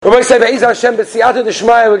We're going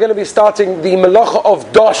to be starting the Melacha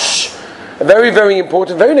of Dosh. Very, very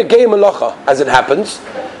important, very negay Melacha, as it happens.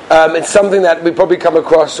 It's something that we probably come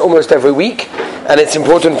across almost every week, and it's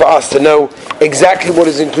important for us to know exactly what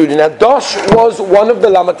is included. Now, Dosh was one of the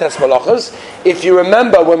Lamates Melachas. If you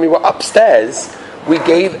remember, when we were upstairs, we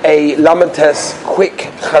gave a Lamates quick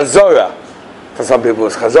Chazorah. For some people it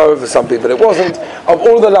was Chazorah, for some people it wasn't. Of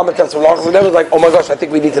all the Lamates Melachas, and everyone's like, oh my gosh, I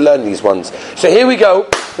think we need to learn these ones. So here we go.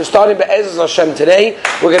 We're starting Be'ezras Hashem today.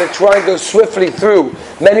 We're going to try and go swiftly through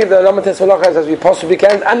many of the Lamates Melachas as we possibly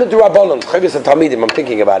can, and the Durabanon, Chavis and Talmidim, I'm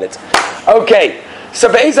thinking about it. Okay, so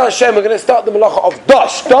Be'ezras Hashem, we're going to start the Melacha of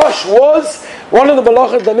Dosh. Dosh was one of the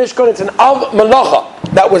Melachas of the Mishkan. It's an Av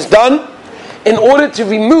Melacha that was done in order to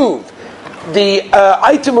remove the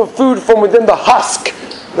item of food from within the husk,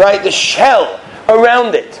 right, the shell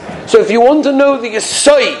around it. So if you want to know the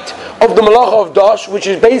Yesod of the Melacha of Dosh, which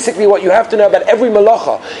is basically what you have to know about every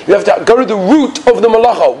Melacha, you have to go to the root of the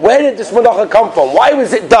Melacha. Where did this Melacha come from? Why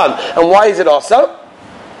was it done? And why is it also?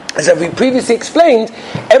 As we previously explained,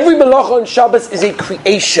 every Melacha on Shabbos is a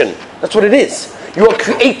creation. That's what it is. You are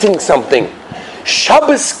creating something.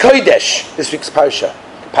 Shabbos Kodesh, this week's Parsha.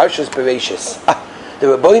 Parsha is Bereshis. The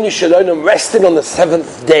Rabbeinu Shalom rested on the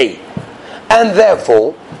seventh day. And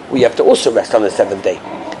therefore, we have to also rest on the seventh day.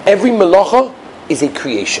 Every Melacha is a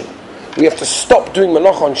creation. We have to stop doing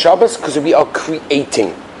Melacha on Shabbos because we are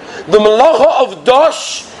creating. The Melacha of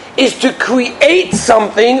Dosh is to create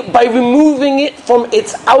something by removing it from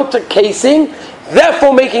its outer casing,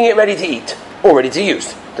 therefore making it ready to eat or ready to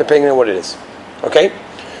use, depending on what it is. Okay?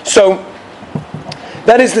 So,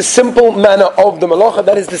 that is the simple manner of the Melacha.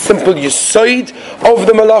 That is the simple Yesod of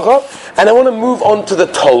the Melacha. And I want to move on to the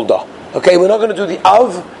Tolda. Okay, we're not going to do the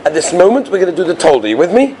Av at this moment. We're going to do the Tolda. You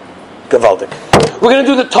with me? Gavaldik. We're going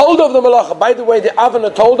to do the Tolda of the Melacha. By the way, the Av and the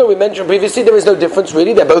Tolda we mentioned previously, there is no difference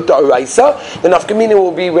really. They're both the Oraisa. The Nafkamina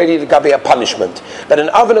will be ready to be a punishment. But an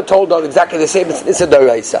Av and a Tolda are exactly the same. It's a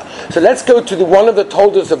Oraisa. So let's go to one of the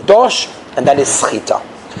Toldas of Dosh, and that is Sechita.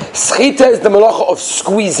 Sechita is the Melacha of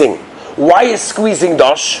squeezing. Why is squeezing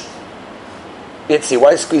Dosh? Let's see,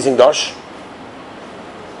 why is squeezing Dosh?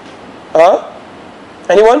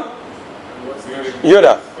 Anyone?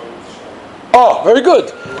 Yoda. Oh, very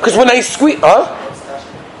good. Because when I squeeze...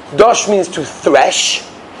 Dosh means to thresh.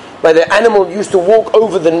 Where the animal used to walk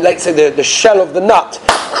over let's say the shell of the nut,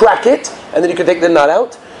 crack it, and then you can take the nut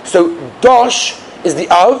out. So Dosh is the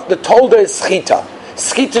Av, the Tolda is Sechita.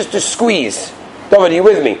 Sechita is to squeeze. David, are you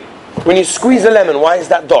with me? When you squeeze a lemon, why is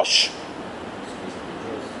that Dosh?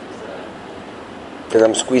 Because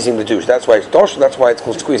I'm squeezing the juice. That's why it's Dosh, that's why it's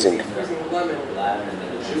called squeezing.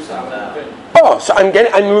 Oh, so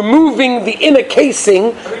I'm removing the inner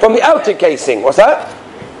casing from the outer casing. What's that?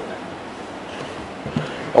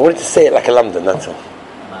 I wanted to say it like a London, that's all.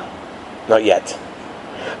 Not yet.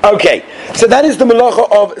 Okay, so that is the Melacha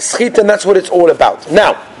of Sechita, and that's what it's all about.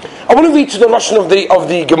 Now, I want to read to the Lashon of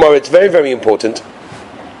the Gemara. It's very, very important.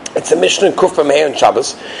 It's a Mishnah in Kuf Mehei on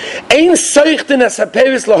Shabbos. Ein seichten as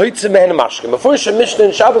haperis lahoitze mehen mashkim. Before it's a Mishnah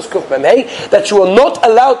in Shabbos Kuf Mehei that you are not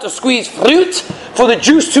allowed to squeeze fruit for the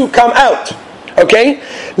juice to come out. Okay?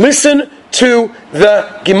 Listen to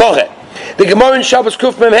the Gemara. The Gemara in Shabbos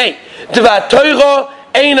Kuf Mehei. Dva Torah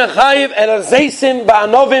ein achayiv el zeisim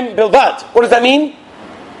ba'anovim bilvad. What does that mean?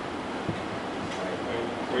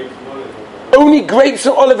 Only grapes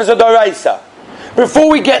and olives are d'oraisa. Before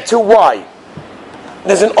we get to why,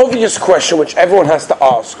 there's an obvious question which everyone has to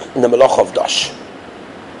ask in the Melacha of Dosh.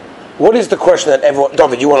 What is the question that everyone...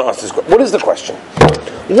 David, you want to ask this question. What is the question?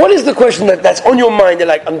 What is the question that's on your mind? You're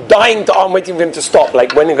like, I'm waiting for him to stop.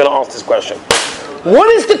 Like, when are you going to ask this question? What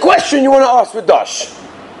is the question you want to ask with Dosh?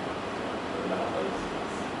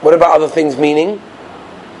 What about other things meaning?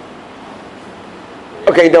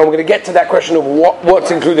 Okay, now I'm going to get to that question of what's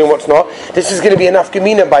included and what's not. This is going to be enough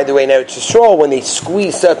Gemina, by the way. Now, it's a straw when they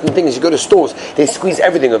squeeze certain things. You go to stores, they squeeze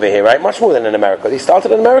everything over here, right? Much more than in America. They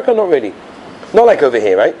started in America? Not really. Not like over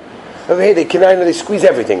here, right? Over here, they squeeze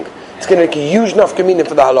everything. It's going to make a huge enough Gemina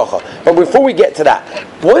for the halacha. But before we get to that,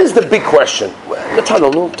 what is the big question? Tell the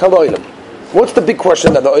Olam. What's the big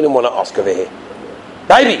question that the Olam want to ask over here?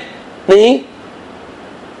 Baby, me?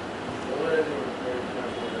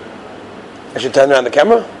 I should turn around the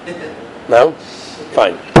camera? No?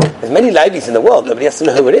 Fine. There's many ladies in the world. Nobody has to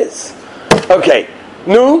know who it is. Okay.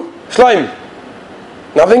 No? Slime?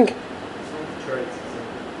 Nothing?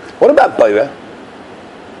 What about Boira?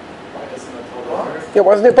 Yeah,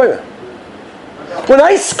 why isn't it Boira? When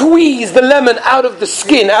I squeeze the lemon out of the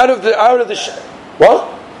skin, out of the what?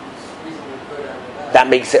 That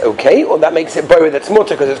makes it okay, or that makes it Boira that's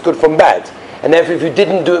mutter because it's good from bad? and therefore if you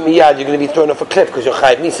didn't do it miyad, you're going to be thrown off a cliff because you're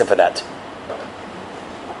chayav misa for that.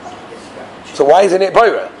 So why isn't it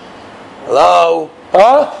boira? Hello?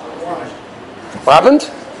 Huh? What happened?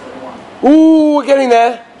 Ooh, we're getting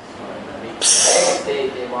there.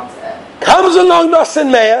 Comes along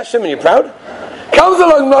Nosson Meir. Shimon, you proud? Comes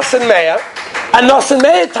along Nosson Meir, and Nosson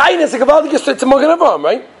Meir tightness a gavaldik is to Magen Avraham,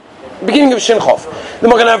 right? Beginning of Shinchov. The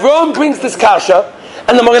Magen Avraham brings this kasha,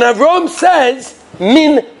 and the Magen Avraham says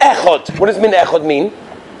min echod. What does min echod mean?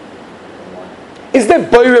 Is there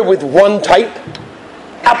boira with one type?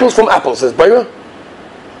 Apples from apples, says boira.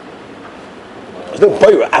 There's no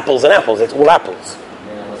boira, apples and apples. It's all apples.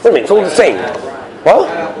 What do you mean? It's all the same. What?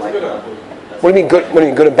 What do you mean good? What do you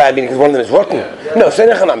mean good and bad? Meaning because one of them is rotten? No, say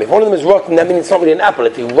nechanami. If one of them is rotten, that means it's not really an apple.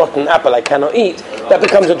 If it's a rotten apple I cannot eat, that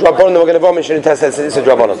becomes a drabonon. We're going to vomit and test that it's a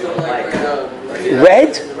drabonon.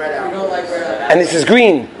 Red? And this is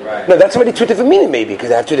green. No, that's already two different meaning maybe because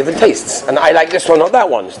they have two different tastes. And I like this one, not that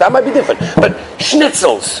one. So that might be different. But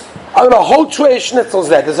schnitzels. I got a whole tray of schnitzels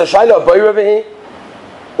there. There's a shayla boyer over here.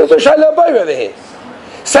 There's a shayla boyer over here.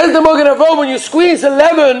 Says the Magen Avraham, when you squeeze a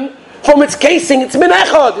lemon from its casing, it's min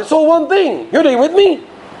echad. It's all one thing. You're there with me?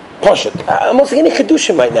 Poshet. I'm not saying any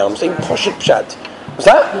chedushim right now. I'm saying poshet pshat. What's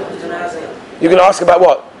that? You're going to ask about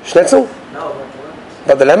what? Schnitzel? No.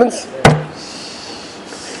 About the lemons?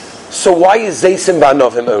 So why is zaysim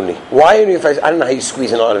ba'anovim only? Why only if I don't know how you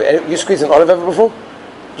squeeze an olive. You squeeze an olive ever before?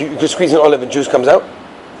 You could squeeze an olive and juice comes out?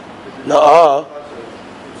 No.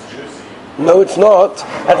 No, it's not.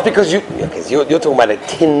 That's because you're talking about a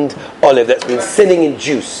tinned olive that's been sitting in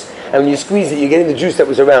juice. And when you squeeze it, you're getting the juice that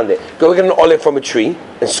was around it. Go get an olive from a tree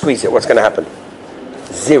and squeeze it. What's going to happen?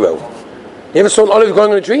 Zero. You ever saw an olive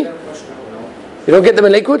growing on a tree? You don't get them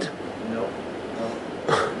in liquid? No.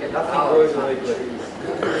 Nothing grows in liquid.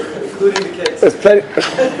 Including the kids. There's plenty.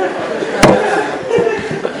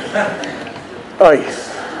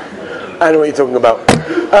 I know what you're talking about.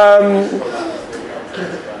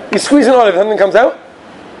 You squeeze an olive, something comes out?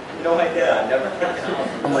 No idea. I've never.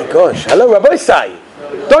 Oh my gosh. Hello, Rabbi Sai.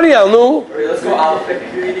 Doniel, no? Let's go olive.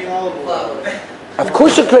 Creating olive oil. Of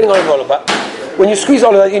course you're creating olive oil, but when you squeeze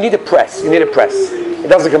olive oil, you need a press. It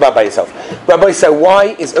doesn't come out by itself. Rabbi Sai,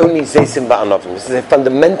 why is only zaysim ba'anovim? This is a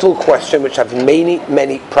fundamental question which has many,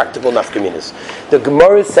 many practical nafkaminas. The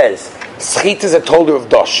Gemara says, Sechita is a tolder of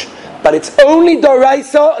dosh, but it's only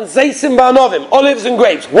doraisa and zaysim ba'anovim, olives and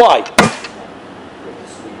grapes. Why?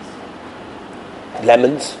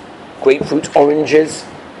 Lemons, grapefruit, oranges,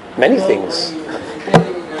 many things.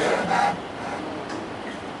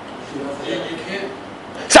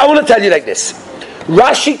 So I want to tell you like this.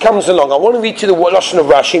 Rashi comes along. I want to read you the lashon of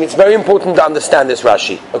Rashi, and it's very important to understand this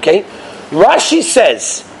Rashi. Okay? Rashi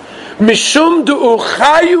says, "Mishum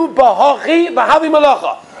du'uchayu b'hachi v'havi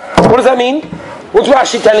melacha." What does that mean? What's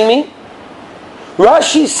Rashi telling me?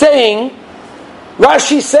 Rashi's saying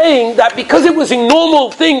that because it was a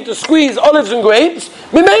normal thing to squeeze olives and grapes,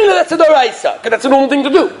 Mimela, that's a doraisa, because that's a normal thing to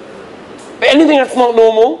do. But anything that's not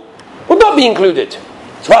normal would not be included.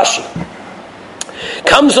 It's Rashi.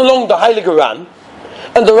 Comes along the Heilige Ran,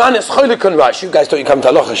 and the Ran is Cholik on Rashi. You guys thought you come to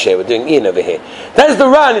Halacha Share, we're doing Ian over here. There's the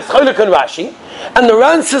Ran, it's Cholik on Rashi, and the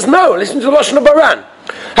Ran says, no, listen to the Lashon of Baran.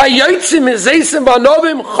 Hayotzim izaysim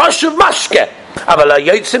ba'anovim choshev mashke, aval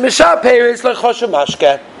hayotzim mishaper is like choshev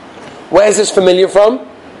mashke. Where is this familiar from?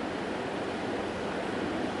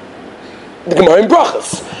 The Gemara in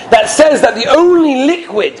Brachos that says that the only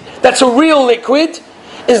liquid that's a real liquid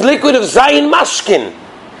is liquid of Zayin Mashkin.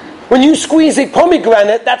 When you squeeze a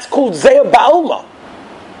pomegranate, that's called Zeya Ba'alma.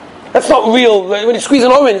 That's not real. When you squeeze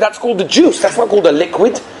an orange, that's called the juice. That's not called a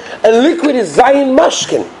liquid. A liquid is Zayin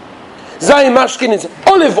Mashkin. Zayin Mashkin is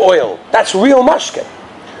olive oil. That's real mashkin.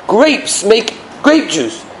 Grapes make grape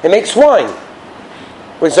juice. It makes wine.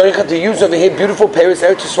 We're Sechita to use over here beautiful Paris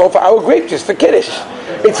Eretz Yisrael for our grape juice, for Kiddush.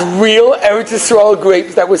 It's real Eretz Yisrael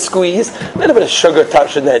grapes that were squeezed. A little bit of sugar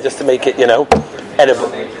touch in there just to make it, edible.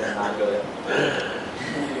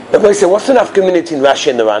 The boy said, what's the nafkamina in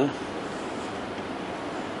Rashi and the Ran?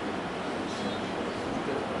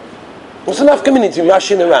 What's the nafkamina in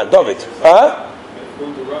Rashi and the Ran? David?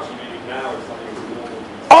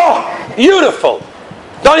 Oh, beautiful!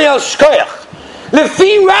 Daniel Shkoyach.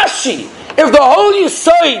 Lefi Rashi. If the whole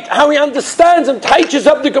Yesod, how he understands and teaches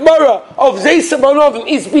up the Gemara of Zaysim Ba'anovim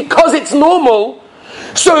is because it's normal,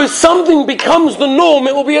 so if something becomes the norm,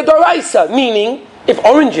 it will be a doraisa. Meaning, if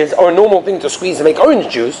oranges are a normal thing to squeeze and make orange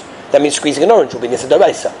juice, that means squeezing an orange will be a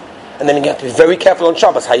doraisa. And then you have to be very careful on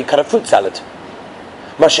Shabbos how you cut a fruit salad.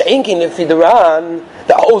 Masha'enkin Nefidaran,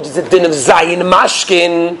 the old is the din of Zayin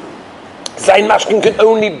Mashkin. Zayin Mashkin can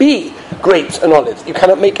only be grapes and olives. You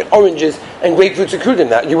cannot make it oranges and grapefruits included in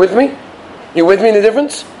that. You with me? You with me in the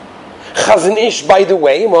difference? Chazon Ish, by the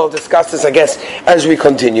way, and we'll discuss this, I guess, as we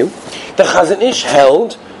continue. The Chazon Ish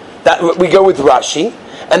held that we go with Rashi,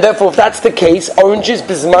 and therefore, if that's the case, oranges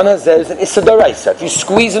bisman hazeh is an issa d'oraisa. If you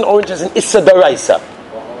squeeze an orange, it's an issa d'oraisa.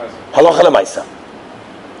 Halacha l'maisa.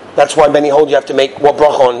 That's why many hold you have to make what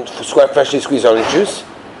bracha on freshly squeezed orange juice?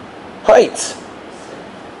 Ha'etz.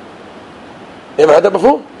 You ever heard that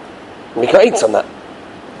before? Make ha'etz on that.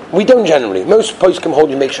 We don't generally. Most poskim hold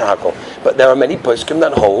you make shahakol, but there are many poskim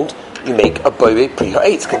that hold you make a boire pri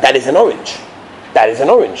ha'etz, because that is an orange. That is an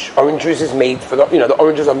orange. Orange juice is made for the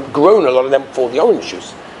oranges are grown, a lot of them, for the orange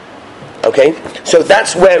juice. Okay? So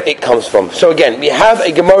that's where it comes from. So again, we have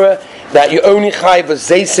a Gemara that you only chai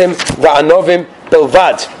v'zeisim v'anovim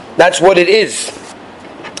bilvad. That's what it is.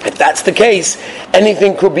 If that's the case,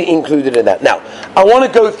 anything could be included in that. Now, I want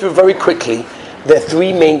to go through very quickly the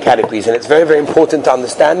three main categories, and it's very, very important to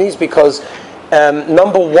understand these because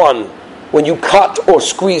number one, when you cut or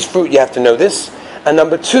squeeze fruit, you have to know this. And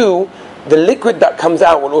number two, the liquid that comes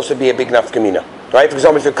out will also be a big nafkamina. Right? For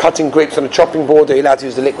example, if you're cutting grapes on a chopping board, are you allowed to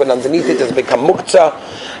use the liquid underneath it? Does it become muktzah?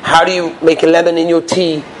 How do you make a lemon in your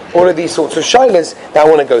tea? All of these sorts of shilas that I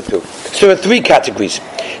want to go through. So there are three categories.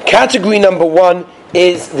 Category number one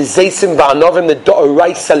is the zeisim va'anovim, the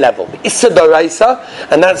do'oraisa level. The issa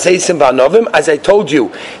do'oraisa, and that's zeisim va'anovim. As I told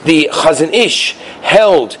you, the Chazon Ish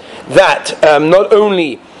held that not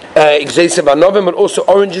only zeisim va'anovim, but also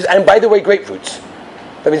oranges, and by the way, grapefruits.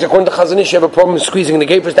 That means according to Chazon Ish, you have a problem with squeezing the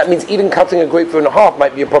grapefruits. That means even cutting a grapefruit in half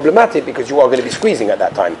might be problematic because you are going to be squeezing at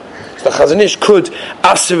that time. So the Chazon Ish could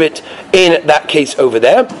assur it in that case over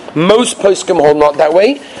there. Most poskim hold not that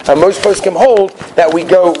way, and most poskim hold that we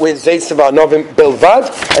go with zeisim va'anovim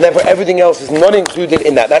bilvad, and therefore everything else is not included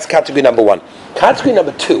in that. That's category number one. Category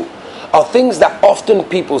number two are things that often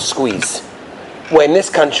people squeeze, where in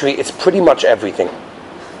this country it's pretty much everything.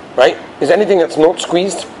 Right? Is there anything that's not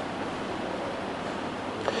squeezed?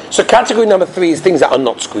 So category number three is things that are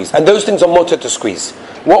not squeezed, and those things are mutter to squeeze.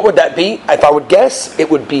 What would that be? If I would guess, it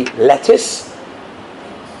would be lettuce.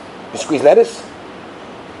 You squeeze lettuce?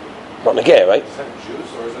 Not negay, right? Is that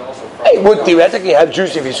juice, or is it also It would theoretically have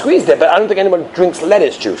juice if you squeezed it, but I don't think anyone drinks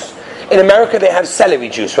lettuce juice. In America, they have celery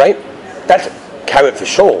juice, right? That's carrot for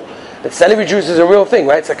sure. But celery juice is a real thing,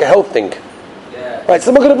 right? It's like a health thing. Yeah. Right,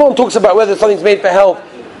 so the Book of the Bible talks about whether something's made for health.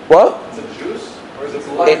 What? Is it juice, or is it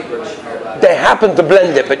blood? They happen to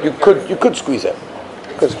blend it, but you could squeeze it.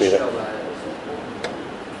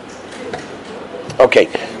 Okay,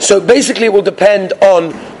 so basically it will depend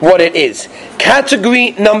on what it is.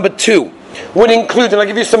 Category number two would include, and I'll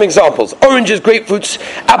give you some examples: oranges, grapefruits,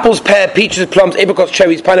 apples, pear, peaches, plums, apricots,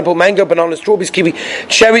 cherries, pineapple, mango, banana, strawberries, kiwi,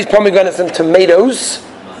 cherries, pomegranates, and tomatoes.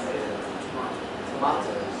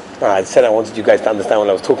 I said I wanted you guys to understand what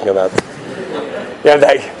I was talking about.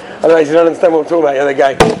 Otherwise you don't understand what I'm talking about. The other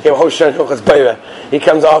guy, he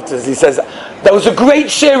comes after us, he says, "That was a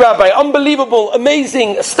great share, Rabbi, unbelievable,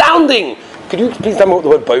 amazing, astounding. Could you please tell me what the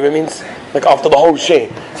word boira means? Like after the whole share."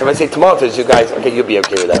 So if I say tomatoes, you guys, okay, you'll be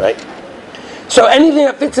okay with that, right? So anything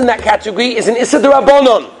that fits in that category is an issa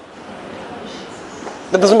d'Rabbanan.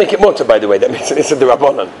 That doesn't make it mutter, by the way, that makes it issa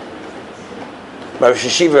d'Rabbanan. My Rosh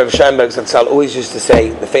Hashiva Rav Scheinberg Zatzal always used to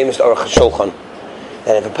say, the famous Aruch HaShulchan,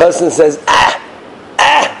 that if a person says,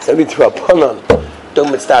 it's only d'Rabbanan,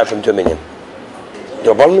 don't mitzvah from 2 million.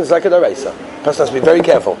 D'Rabbanan is like a d'oraisa. The person has to be very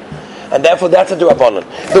careful. And therefore that's a d'Rabbanan.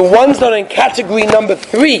 The ones that are in category number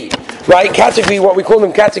 3, right, category, what we call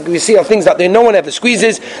them category C, are things that no one ever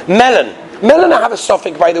squeezes. Melon. Melon I have a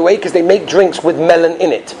suffix, by the way, because they make drinks with melon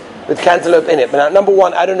in it, with cantaloupe in it. But now, number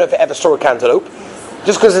one, I don't know if I ever saw a cantaloupe.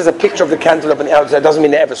 Just because there's a picture of the cantaloupe on the outside doesn't mean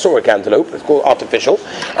they ever saw a cantaloupe. It's called artificial.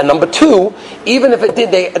 And number two, even if it did,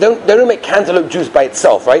 they don't make cantaloupe juice by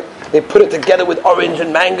itself, right? They put it together with orange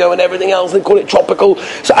and mango and everything else. They call it tropical.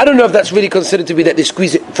 So I don't know if that's really considered to be that they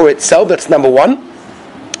squeeze it for itself. That's number one.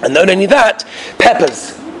 And not only that,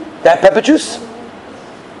 peppers. They have pepper juice?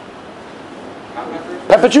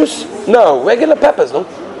 Pepper juice? No, regular peppers, no?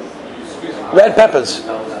 Red peppers.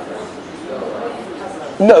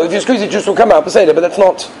 No, if you squeeze it, juice will come out, but that's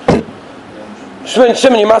not.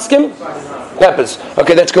 Shimon, you mask him? Peppers.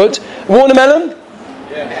 Okay, that's good. Watermelon?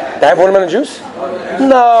 Yeah. They have watermelon juice?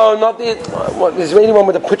 No, not the... What, is there anyone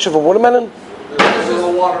with a picture of a watermelon? This is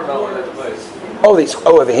a watermelon at the place.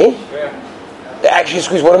 Oh, over here? Yeah. They actually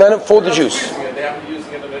squeeze watermelon for the juice. They have to use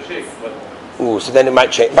it in a shake, but... Ooh, so then it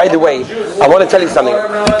might change. By the way, I want to tell you something.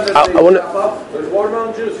 There's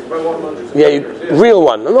watermelon juice. You can buy watermelon juice. Yeah, real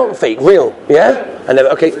one, not fake, real. Yeah? And then,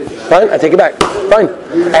 okay, fine, I take it back. Fine.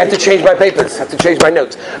 I have to change my papers. I have to change my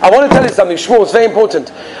notes. I want to tell you something, Shmuel, it's very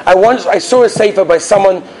important. I saw a sefer by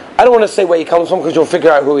someone, I don't want to say where he comes from because you'll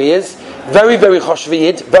figure out who he is. very, very choshev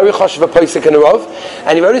yid, very choshev posek and rov,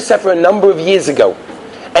 and he wrote a sefer a number of years ago.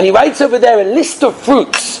 And he writes over there a list of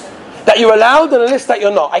fruits that you're allowed and a list that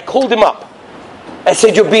you're not. I called him up. I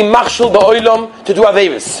said, you're being marshal ba'olam to do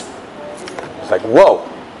averis. It's like, whoa.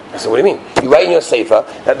 I said, what do you mean? You write in your sefer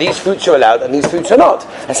that these fruits are allowed and these fruits are not.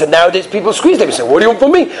 I said, nowadays people squeeze them. He said, what do you want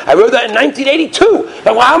from me? I wrote that in 1982. Like,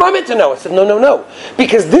 well, how am I meant to know? I said, no.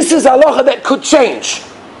 Because this is halacha that could change.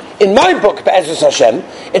 In my book, Be'ezus Hashem,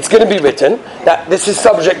 it's going to be written that this is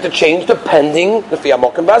subject to change depending,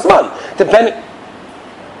 depending.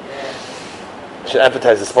 Should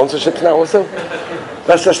advertise the sponsorships now also?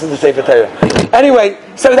 That's just the Sefer Torah. Anyway,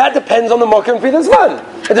 so that depends on the Mokim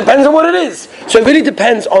Pidazman. It depends on what it is. So it really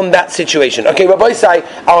depends on that situation. Okay, Rabbi Sai,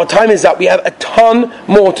 our time is up. We have a ton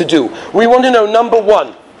more to do. We want to know, number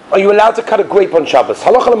one, are you allowed to cut a grape on Shabbos?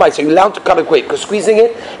 Halacha l'maisa, are you allowed to cut a grape? Because squeezing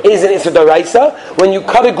it is an issa d'oraisa. When you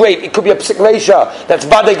cut a grape, it could be a psik reisha that's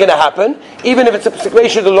vade going to happen. Even if it's a psik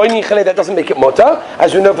reisha, the loy nichale, that doesn't make it mota,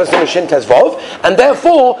 as we know from the Shin Tezvov. And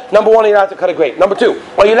therefore, number one, are you allowed to cut a grape? Number two,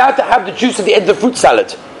 are you allowed to have the juice at the end of the fruit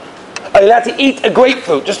salad? Are you allowed to eat a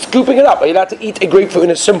grapefruit, just scooping it up? Are you allowed to eat a grapefruit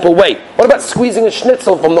in a simple way? What about squeezing a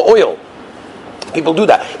schnitzel from the oil? People do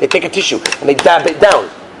that. They take a tissue and they dab it down.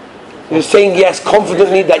 You're saying yes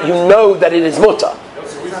confidently that you know that it is mutter.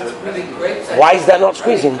 Why is that not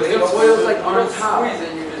squeezing?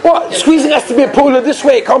 What? Squeezing has to be a puller this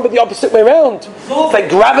way. It can't be the opposite way around. It's like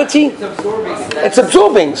gravity. It's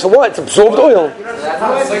absorbing. So what? It's absorbed oil.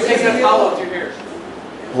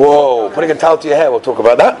 Whoa, putting a towel to your hair, we'll talk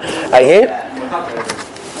about that. I hear.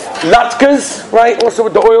 Latkes, right? Also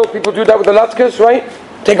with the oil, people do that with the latkes, right?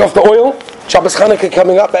 Take off the oil. Shabbos Chanukah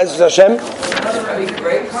coming up, Be'ezus Hashem.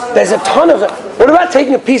 There's a ton of it. What about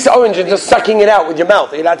taking a piece of orange and just sucking it out with your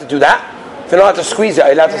mouth? Are you allowed to do that? If you're not allowed to squeeze it, are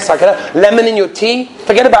you allowed to suck it out? Lemon in your tea?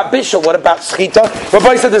 Forget about bishul. What about Sechita?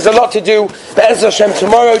 Rabbi said there's a lot to do. Be'ezus Hashem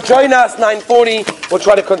tomorrow. Join us, 9:40. We'll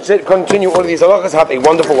try to continue all of these halachas. Have a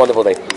wonderful, wonderful day.